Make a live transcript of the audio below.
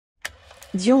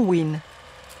Dion win.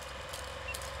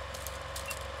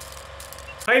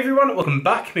 Hi everyone, welcome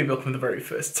back, maybe welcome for the very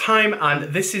first time,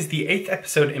 and this is the 8th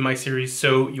episode in my series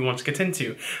So You Want to Get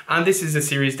Into. And this is a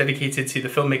series dedicated to the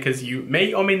filmmakers you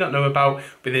may or may not know about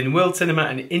within world cinema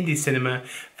and indie cinema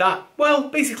that, well,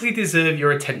 basically deserve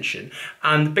your attention.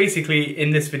 And basically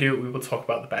in this video we will talk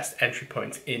about the best entry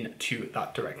points into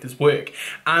that director's work.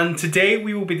 And today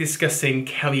we will be discussing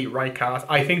Kelly Reichardt,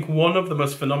 I think one of the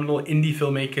most phenomenal indie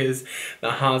filmmakers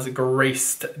that has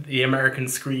graced the American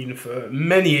screen for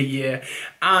many a year,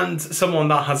 and someone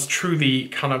that has truly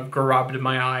kind of grabbed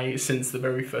my eye since the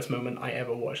very first moment I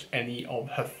ever watched any of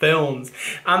her films.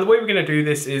 And the way we're going to do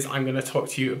this is I'm going to talk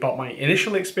to you about my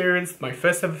initial experience, my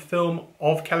first ever film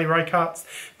of Kelly Reichardt,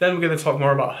 then we're going to talk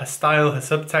more about her style, her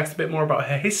subtext, a bit more about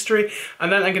her history,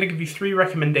 and then I'm going to give you 3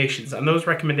 recommendations, and those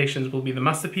recommendations will be the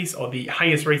masterpiece or the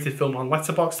highest rated film on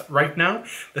Letterboxd right now.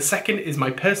 The second is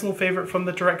my personal favourite from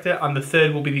the director, and the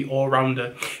third will be the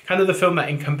all-rounder, kind of the film that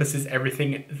encompasses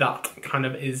everything that kind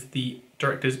of is the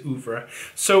director's oeuvre.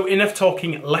 So enough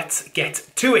talking, let's get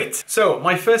to it. So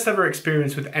my first ever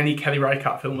experience with any Kelly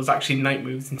Reichardt film was actually Night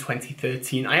Moves in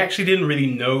 2013. I actually didn't really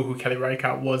know who Kelly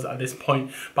Reichardt was at this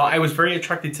point, but I was very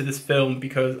attracted to this film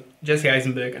because Jesse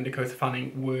Eisenberg and Dakota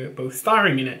Fanning were both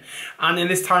starring in it. And in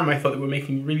this time I thought they were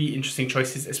making really interesting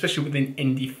choices, especially within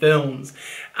indie films.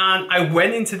 And I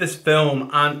went into this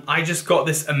film and I just got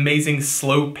this amazing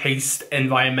slow-paced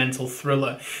environmental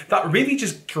thriller that really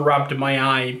just grabbed my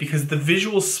eye because the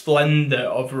visual splendor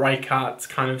of Reichardt's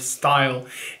kind of style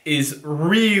is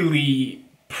really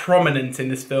prominent in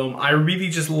this film. I really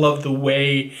just love the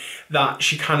way that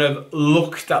she kind of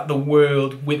looked at the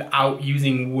world without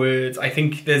using words. I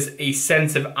think there's a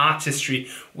sense of artistry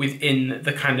within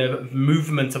the kind of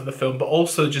movement of the film, but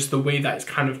also just the way that it's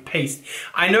kind of paced.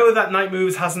 I know that Night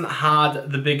Moves hasn't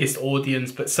had the biggest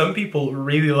audience, but some people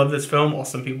really love this film or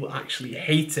some people actually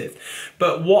hate it.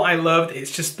 But what I loved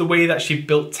is just the way that she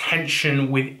built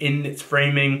tension within its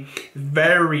framing,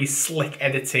 very slick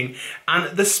editing,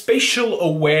 and the spatial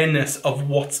awareness of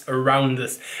what's around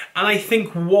us. And I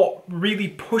think what really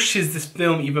pushes this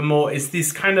film even more is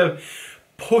this kind of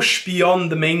push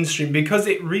beyond the mainstream, because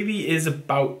it really is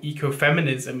about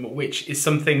ecofeminism, which is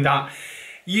something that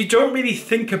you don't really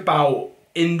think about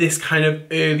in this kind of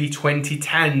early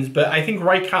 2010s, but I think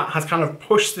Reichardt has kind of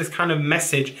pushed this kind of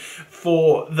message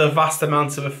for the vast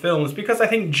amounts of her films, because I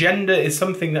think gender is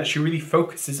something that she really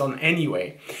focuses on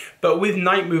anyway. But with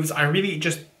Night Moves, I really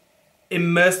just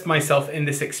immersed myself in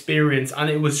this experience, and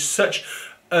it was such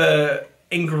a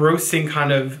engrossing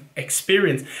kind of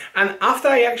experience. And after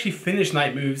I actually finished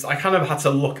Night Moves, I kind of had to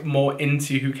look more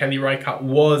into who Kelly Reichardt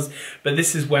was, but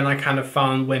this is when I kind of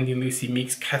found Wendy and Lucy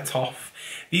Meek's Cut Off.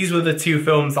 These were the 2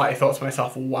 films that I thought to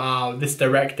myself, wow, this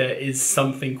director is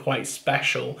something quite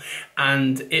special.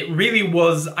 And it really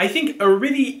was, I think, a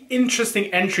really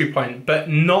interesting entry point, but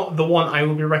not the one I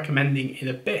will be recommending in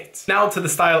a bit. Now to the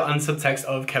style and subtext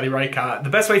of Kelly Reichardt. The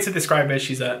best way to describe her,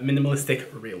 she's a minimalistic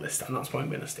realist, and that's what I'm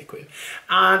going to stick with.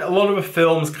 And a lot of her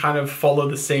films kind of follow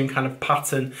the same kind of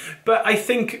pattern, but I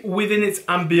think within its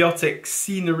ambiotic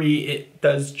scenery, it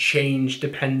does change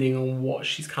depending on what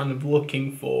she's kind of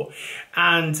looking for.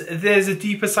 And there's a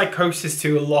deeper psychosis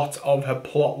to a lot of her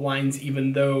plot lines,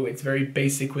 even though it's very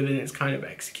basic within its kind of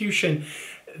execution.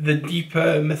 The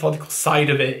deeper methodical side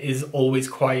of it is always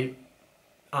quite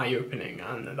eye-opening,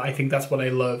 and I think that's what I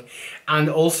love. And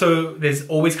also there's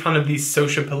always kind of these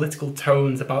socio-political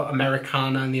tones about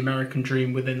Americana and the American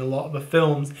dream within a lot of the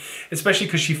films, especially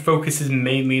because she focuses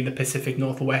mainly in the Pacific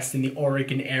Northwest, in the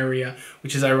Oregon area,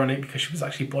 which is ironic because she was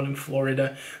actually born in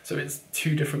Florida, so it's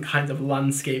 2 different kinds of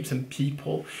landscapes and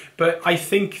people. But I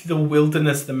think the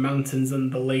wilderness, the mountains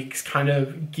and the lakes kind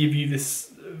of give you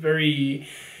this very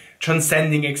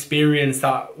transcending experience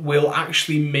that will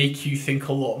actually make you think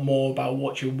a lot more about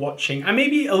what you're watching, and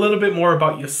maybe a little bit more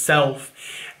about yourself.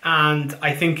 And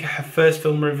I think her first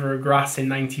film, River of Grass in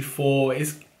 '94,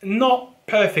 is not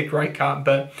perfect Reichardt,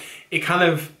 but it kind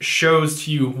of shows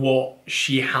to you what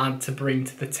she had to bring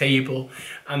to the table.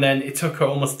 And then it took her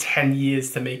almost 10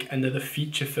 years to make another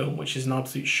feature film, which is an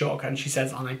absolute shock. And she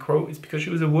says, and I quote, it's because she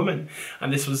was a woman.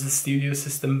 And this was the studio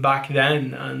system back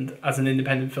then. And as an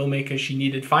independent filmmaker, she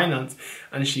needed finance.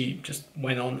 And she just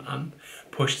went on and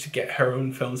pushed to get her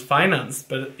own films financed.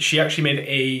 But she actually made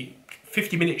a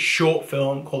 50-minute short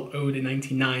film called Ode in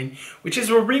 '99, which is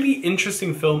a really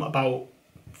interesting film about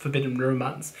forbidden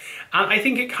romance. And I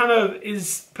think it kind of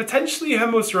is potentially her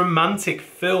most romantic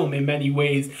film in many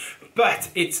ways, but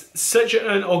it's such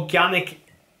an organic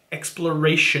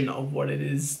exploration of what it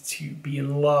is to be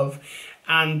in love.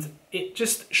 And it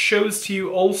just shows to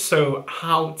you also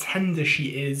how tender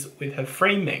she is with her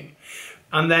framing.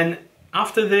 And then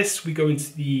after this, we go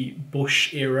into the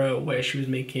Bush era where she was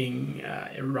making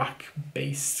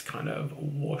Iraq-based kind of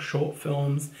war short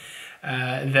films.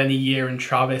 Then A Year and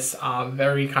Travis are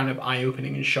very kind of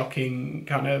eye-opening and shocking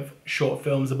kind of short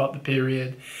films about the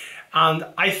period. And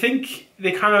I think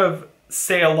they kind of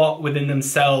say a lot within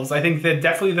themselves. I think they're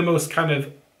definitely the most kind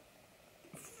of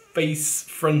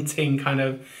face-fronting kind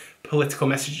of political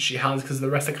message she has, because the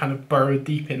rest are kind of burrowed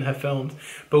deep in her films.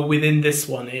 But within this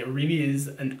one, it really is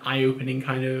an eye-opening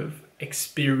kind of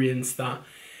experience that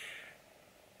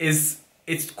is,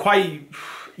 it's quite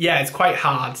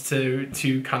hard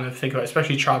to kind of think about,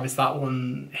 especially Travis. That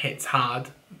one hits hard,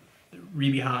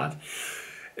 really hard.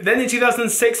 Then in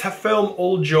 2006, her film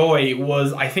All Joy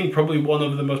was, I think, probably one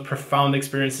of the most profound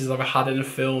experiences I've ever had in a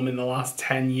film in the last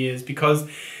 10 years, because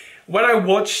when I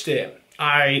watched it,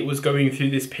 I was going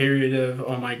through this period of,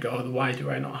 oh my God, why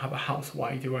do I not have a house?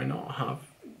 Why do I not have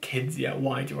kids yet?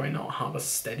 Why do I not have a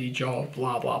steady job?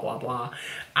 Blah, blah, blah, blah.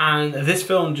 And this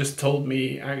film just told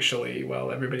me, actually,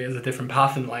 well, everybody has a different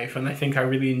path in life. And I think I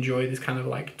really enjoy this kind of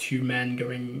like two men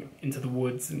going into the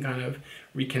woods and kind of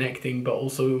reconnecting, but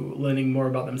also learning more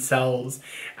about themselves.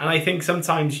 And I think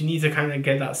sometimes you need to kind of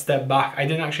get that step back. I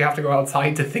didn't actually have to go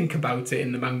outside to think about it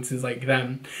in the mountains like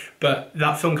them, but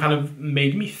that film kind of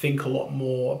made me think a lot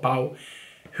more about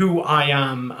who I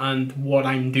am and what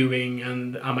I'm doing,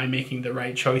 and am I making the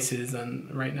right choices.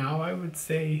 And right now I would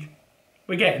say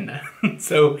we're getting there.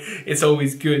 So it's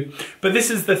always good. But this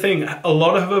is the thing, a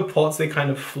lot of her plots, they kind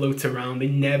of float around. They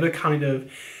never kind of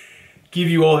give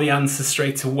you all the answers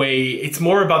straight away. It's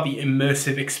more about the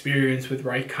immersive experience with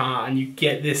Reichardt, and you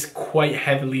get this quite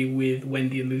heavily with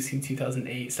Wendy and Lucy in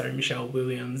 2008, starring Michelle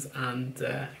Williams and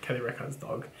Kelly Reichardt's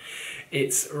dog.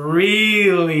 It's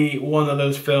really one of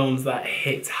those films that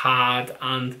hits hard,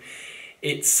 and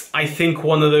it's, I think,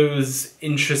 one of those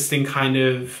interesting kind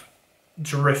of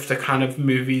drifter kind of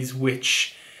movies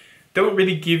which don't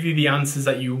really give you the answers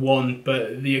that you want,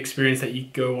 but the experience that you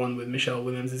go on with Michelle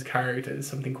Williams' character is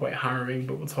something quite harrowing,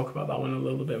 but we'll talk about that one a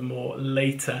little bit more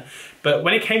later. But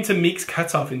when it came to Meek's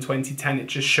Cutoff in 2010, it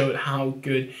just showed how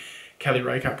good Kelly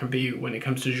Reichardt can be when it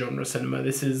comes to genre cinema.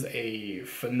 This is a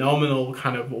phenomenal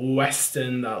kind of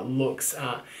Western that looks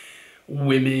at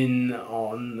women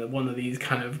on one of these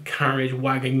kind of carriage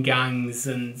wagon gangs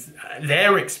and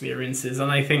their experiences, and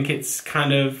I think it's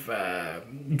kind of a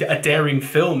daring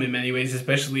film in many ways,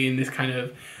 especially in this kind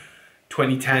of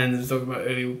 2010s, talking about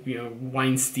early, you know,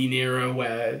 Weinstein era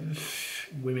where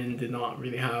women did not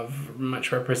really have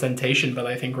much representation. But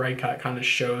I think Reichardt kind of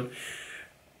showed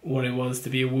what it was to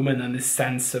be a woman, and this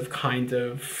sense of kind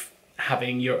of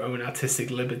having your own artistic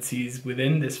liberties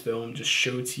within this film just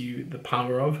showed to you the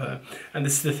power of her. And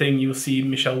this is the thing, you'll see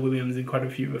Michelle Williams in quite a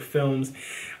few of her films,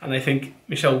 and I think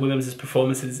Michelle Williams'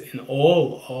 performances in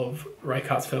all of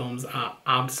Reichardt's films are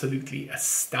absolutely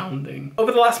astounding.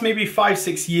 Over the last maybe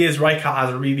 5-6 years, Reichardt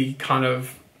has really kind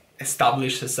of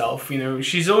established herself. You know,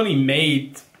 she's only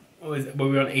made,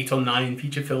 we're on 8 or 9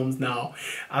 feature films now,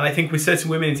 and I think with Certain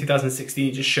Women in 2016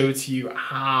 it just showed to you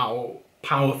how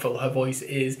powerful her voice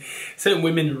is. Certain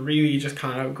Women really just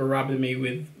kind of grabbed me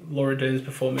with Laura Dern's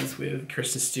performance, with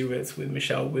Kristen Stewart, with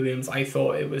Michelle Williams. I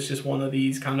thought it was just one of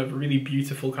these kind of really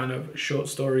beautiful kind of short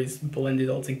stories blended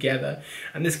all together,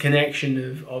 and this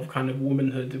connection of kind of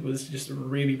womanhood was just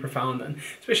really profound. And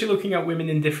especially looking at women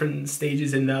in different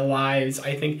stages in their lives,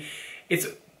 I think it's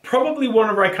probably one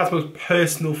of Reichardt's most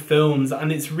personal films,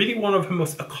 and it's really one of her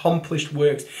most accomplished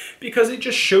works, because it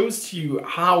just shows to you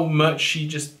how much she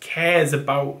just cares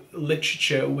about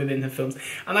literature within her films.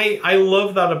 And I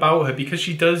love that about her, because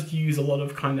she does use a lot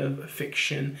of kind of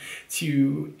fiction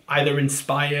to either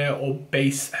inspire or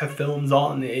base her films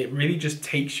on. It really just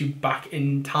takes you back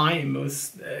in time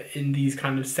in these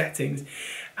kind of settings.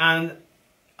 And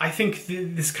I think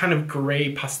this kind of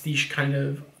grey pastiche kind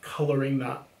of colouring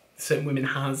that Certain Women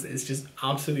has is just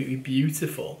absolutely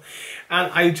beautiful.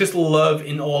 And I just love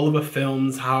in all of her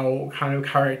films how kind of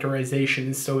characterization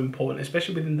is so important,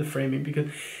 especially within the framing,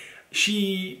 because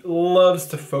she loves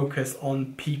to focus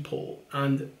on people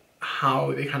and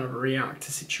how they kind of react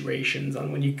to situations.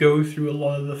 And when you go through a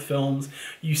lot of the films,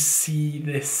 you see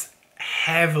this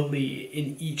heavily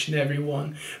in each and every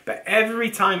one, but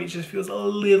every time it just feels a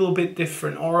little bit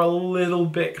different, or a little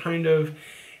bit kind of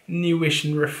newish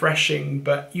and refreshing,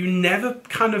 but you never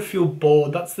kind of feel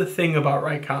bored. That's the thing about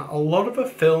Reichardt. A lot of her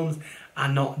films are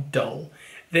not dull.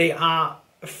 They are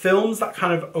films that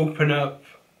kind of open up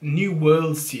new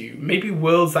worlds to you, maybe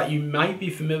worlds that you might be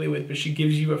familiar with, but she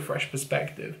gives you a fresh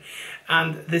perspective.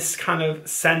 And this kind of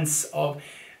sense of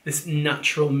this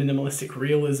natural minimalistic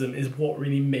realism is what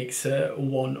really makes her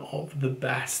one of the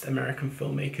best American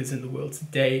filmmakers in the world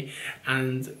today.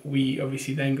 And we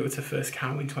obviously then go to First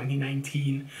Cow in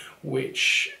 2019,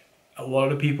 which a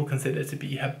lot of people consider to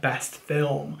be her best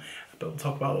film, but we'll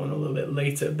talk about that one a little bit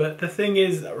later. But the thing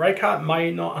is, Reichardt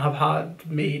might not have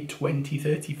made 20,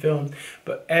 30 films,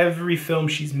 but every film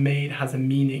she's made has a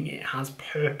meaning, it has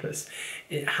purpose,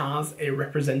 it has a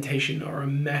representation or a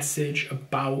message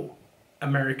about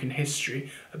American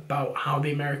history, about how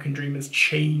the American dream has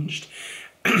changed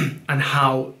and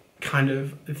how kind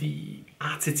of the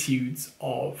attitudes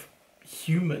of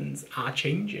humans are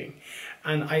changing.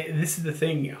 And this is the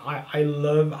thing, I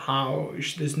love how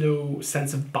there's no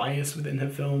sense of bias within her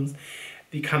films,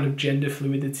 the kind of gender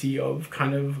fluidity of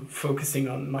kind of focusing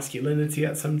on masculinity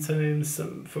at some times,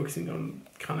 some focusing on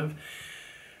kind of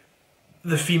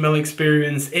the female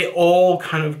experience. It all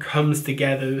kind of comes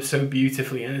together so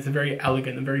beautifully, and it's a very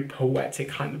elegant and very poetic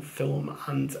kind of film,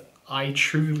 and I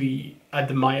truly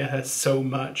admire her so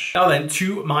much. Now then,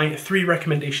 to my 3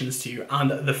 recommendations to you,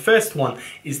 and the first one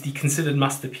is the considered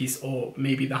masterpiece, or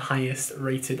maybe the highest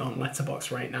rated on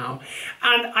Letterboxd right now.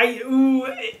 And I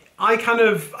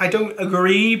don't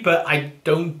agree, but I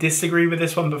don't disagree with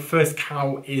this one, but First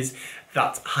Cow is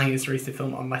that highest rated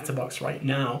film on Letterboxd right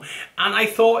now. And I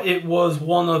thought it was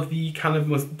one of the kind of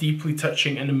most deeply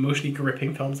touching and emotionally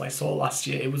gripping films I saw last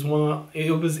year. It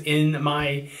was in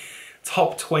my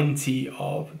top 20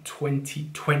 of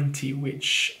 2020,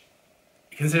 which,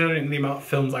 considering the amount of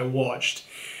films I watched,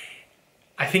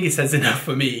 I think it says enough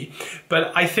for me.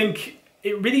 But I think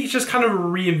it really just kind of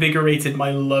reinvigorated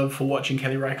my love for watching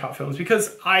Kelly Reichardt films,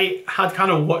 because I had kind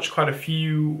of watched quite a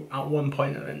few at one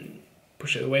point and then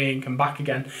push it away and come back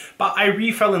again. But I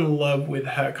really fell in love with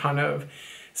her kind of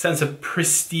sense of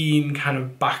pristine kind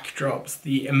of backdrops,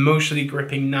 the emotionally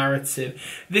gripping narrative,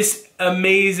 this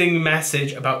amazing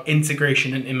message about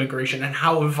integration and immigration and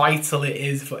how vital it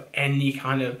is for any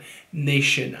kind of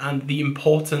nation, and the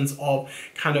importance of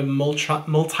kind of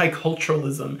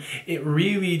multiculturalism. It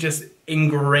really just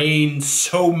ingrained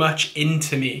so much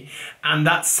into me, and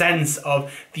that sense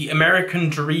of the American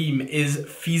dream is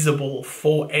feasible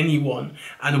for anyone,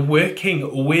 and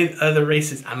working with other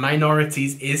races and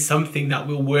minorities is something that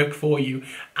will work for you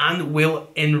and will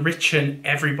enrich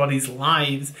everybody's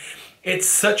lives. It's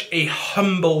such a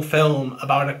humble film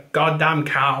about a goddamn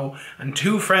cow and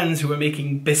 2 friends who are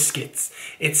making biscuits.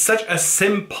 It's such a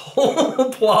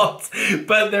simple plot,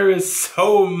 but there is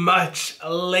so much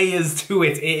layers to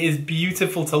it. It is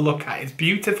beautiful to look at. It's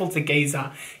beautiful to gaze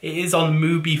at. It is on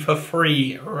Mubi for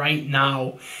free right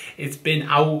now. It's been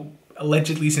out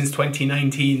allegedly since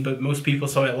 2019, but most people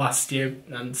saw it last year,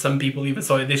 and some people even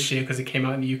saw it this year because it came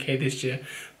out in the UK this year.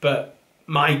 But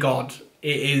my God,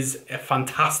 it is a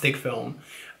fantastic film,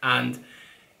 and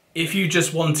if you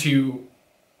just want to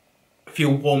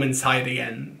feel warm inside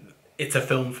again, it's a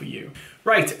film for you.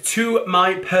 Right, to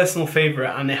my personal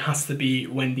favourite, and it has to be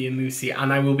Wendy and Lucy,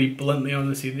 and I will be bluntly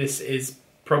honest with you, this is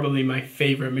probably my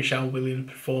favourite Michelle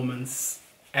Williams performance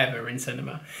ever in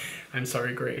cinema. I'm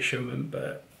sorry, Greatest Showman,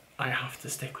 but I have to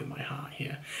stick with my heart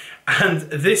here. And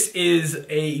this is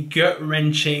a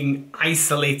gut-wrenching,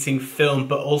 isolating film,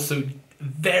 but also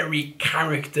very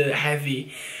character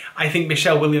heavy. I think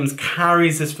Michelle Williams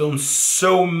carries this film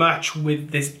so much with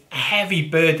this heavy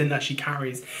burden that she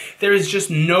carries. There is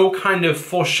just no kind of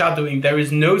foreshadowing. There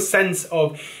is no sense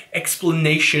of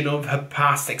explanation of her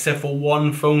past except for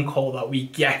one phone call that we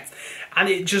get. And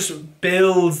it just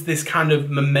builds this kind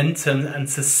of momentum and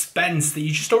suspense that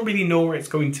you just don't really know where it's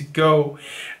going to go.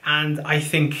 And I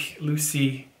think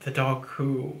Lucy, the dog,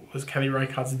 who was Kelly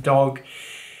Reichardt's dog,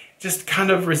 just kind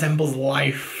of resembles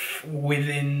life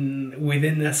within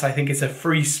this. I think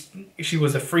she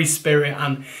was a free spirit,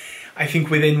 and I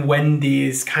think within Wendy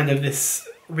is kind of this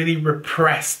really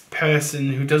repressed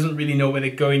person who doesn't really know where they're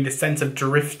going. The sense of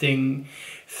drifting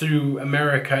through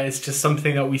America is just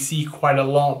something that we see quite a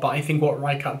lot, but I think what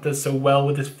Reichardt does so well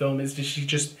with this film is that she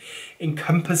just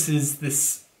encompasses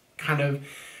this kind of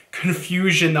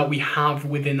confusion that we have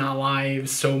within our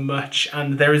lives so much.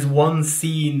 And there is one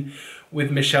scene with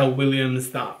Michelle Williams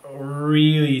that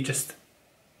really just,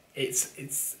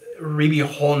 it's really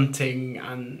haunting,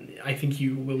 and I think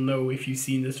you will know if you've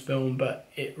seen this film, but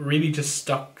it really just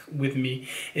stuck with me.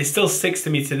 It still sticks to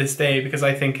me to this day because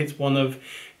I think it's one of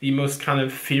the most kind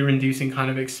of fear-inducing kind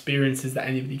of experiences that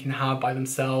anybody can have by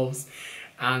themselves.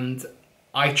 And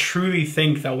I truly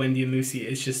think that Wendy and Lucy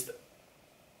is just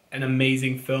an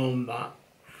amazing film that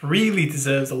really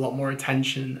deserves a lot more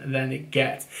attention than it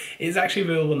gets. It's actually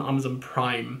available on Amazon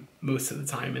Prime most of the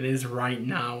time, and it is right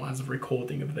now as of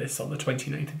recording of this on the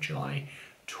 29th of July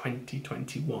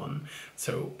 2021.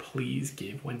 So please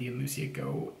give Wendy and Lucy a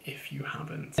go if you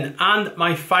haven't. And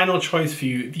my final choice for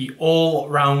you, the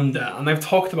all-rounder. And I've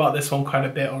talked about this one quite a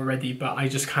bit already, but I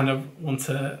just kind of want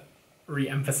to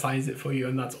re-emphasize it for you,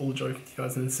 and that's All Joy from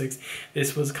 2006.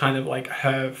 This was kind of like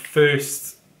her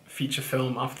first feature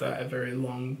film after a very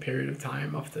long period of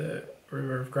time, after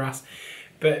River of Grass.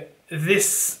 But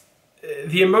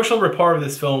the emotional rapport of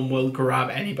this film will grab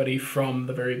anybody from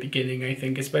the very beginning, I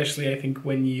think, especially I think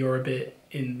when you're a bit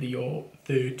in your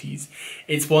 30s.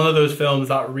 It's one of those films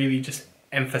that really just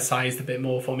emphasized a bit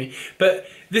more for me. But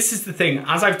this is the thing,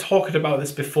 as I've talked about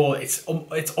this before, it's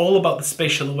all about the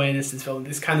spatial awareness in this film.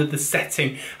 It's kind of the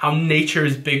setting, how nature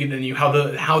is bigger than you,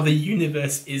 how the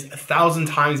universe is 1,000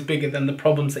 times bigger than the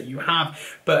problems that you have.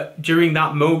 But during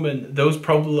that moment, those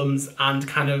problems and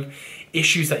kind of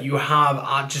issues that you have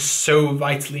are just so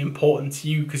vitally important to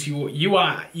you, because you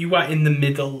are in the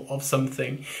middle of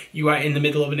something. You are in the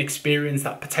middle of an experience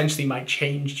that potentially might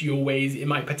change your ways. It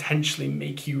might potentially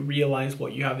make you realize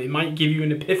what you have. It might give you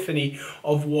an epiphany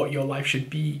of what your life should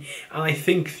be. And I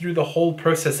think through the whole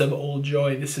process of All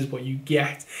Joy, this is what you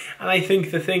get. And I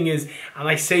think the thing is, and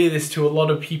I say this to a lot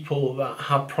of people that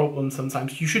have problems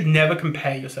sometimes, you should never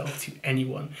compare yourself to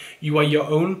anyone. You are your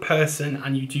own person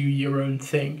and you do your own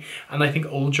thing. And I think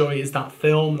All Joy is that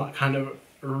film that kind of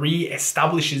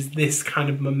re-establishes this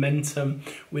kind of momentum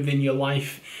within your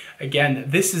life. Again,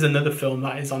 this is another film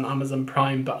that is on Amazon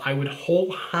Prime, but I would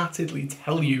wholeheartedly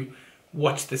tell you,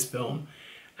 watch this film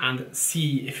and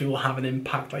see if it will have an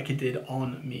impact like it did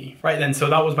on me. Right then, so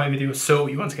that was my video. So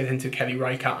you want to get into Kelly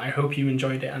Reichardt. I hope you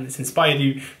enjoyed it and it's inspired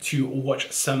you to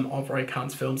watch some of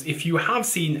Reichardt's films. If you have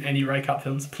seen any Reichardt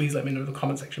films, please let me know in the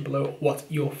comment section below what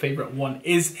your favorite one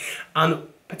is, and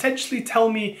potentially tell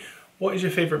me what is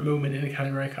your favorite moment in a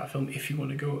Kelly Reichardt film if you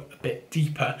want to go a bit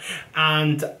deeper.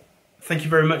 And thank you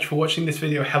very much for watching this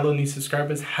video. Hello new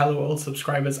subscribers, hello old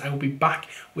subscribers. I will be back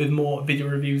with more video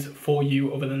reviews for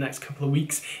you over the next couple of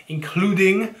weeks,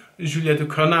 including Julia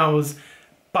Ducournau's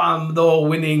Palme d'Or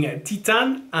winning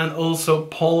Titan and also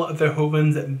Paul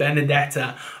Verhoeven's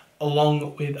Benedetta,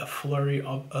 along with a flurry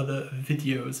of other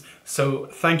videos. So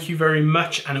thank you very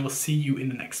much and I will see you in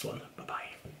the next one.